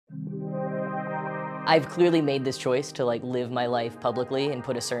I've clearly made this choice to like live my life publicly and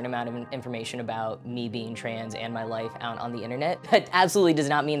put a certain amount of information about me being trans and my life out on the internet. That absolutely does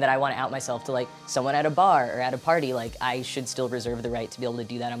not mean that I want to out myself to like someone at a bar or at a party. Like, I should still reserve the right to be able to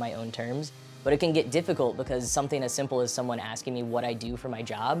do that on my own terms. But it can get difficult because something as simple as someone asking me what I do for my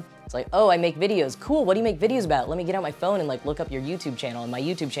job, it's like, oh, I make videos. Cool, what do you make videos about? Let me get out my phone and like look up your YouTube channel. And my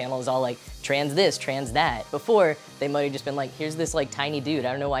YouTube channel is all like trans this, trans that. Before, they might have just been like, here's this like tiny dude. I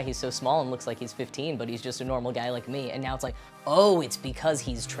don't know why he's so small and looks like he's 15, but he's just a normal guy like me. And now it's like, oh, it's because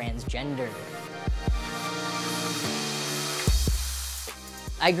he's transgender.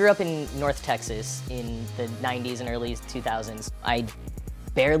 I grew up in North Texas in the 90s and early 2000s. I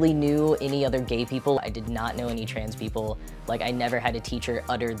barely knew any other gay people. I did not know any trans people. Like, I never had a teacher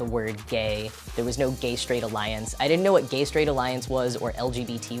utter the word gay. There was no gay-straight alliance. I didn't know what gay-straight alliance was or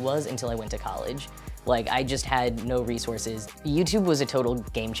LGBT was until I went to college. Like, I just had no resources. YouTube was a total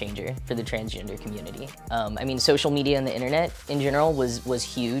game changer for the transgender community. I mean, social media and the internet in general was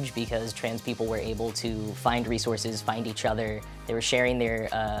huge because trans people were able to find resources, find each other. They were sharing their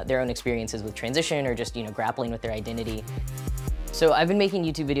own experiences with transition or just, you know, grappling with their identity. So I've been making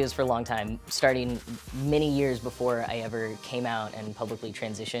YouTube videos for a long time, starting many years before I ever came out and publicly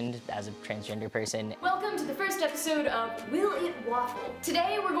transitioned as a transgender person. Welcome to the first episode of Will It Waffle?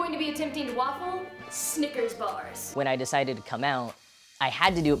 Today we're going to be attempting to waffle Snickers bars. When I decided to come out, I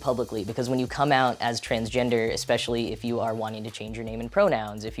had to do it publicly because when you come out as transgender, especially if you are wanting to change your name and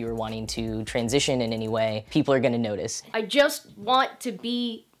pronouns, if you are wanting to transition in any way, people are gonna notice. I just want to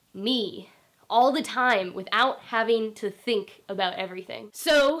be me all the time without having to think about everything.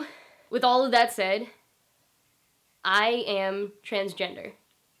 So, with all of that said, I am transgender.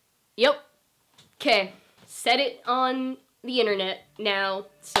 Yep. Okay, set it on the internet now,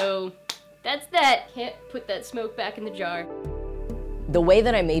 so that's that. Can't put that smoke back in the jar. The way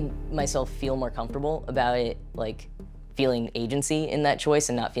that I made myself feel more comfortable about it, like feeling agency in that choice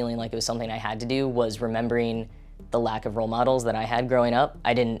and not feeling like it was something I had to do, was remembering the lack of role models that I had growing up.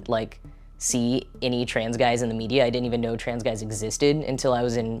 I didn't like see any trans guys in the media. I didn't even know trans guys existed until I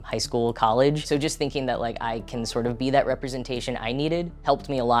was in high school, college. So just thinking that like I can sort of be that representation I needed helped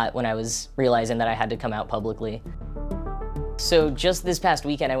me a lot when I was realizing that I had to come out publicly. So just this past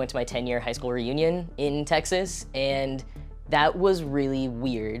weekend, I went to my 10-year high school reunion in Texas, and that was really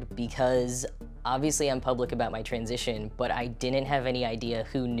weird because obviously I'm public about my transition, but I didn't have any idea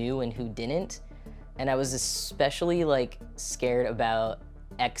who knew and who didn't. And I was especially like scared about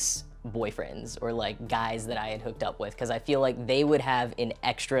ex-boyfriends or like guys that I had hooked up with, because I feel like they would have an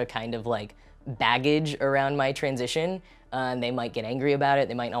extra kind of like baggage around my transition, and they might get angry about it.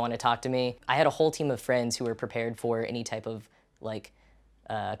 They might not want to talk to me. I had a whole team of friends who were prepared for any type of like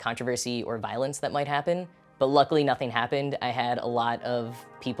controversy or violence that might happen, but luckily nothing happened. I had a lot of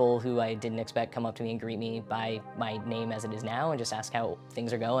people who I didn't expect come up to me and greet me by my name as it is now and just ask how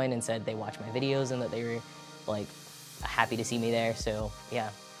things are going and said they watch my videos and that they were like happy to see me there. So yeah,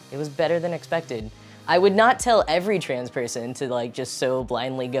 it was better than expected. I would not tell every trans person to like just so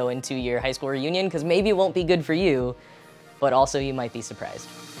blindly go into your high school reunion, because maybe it won't be good for you, but also you might be surprised.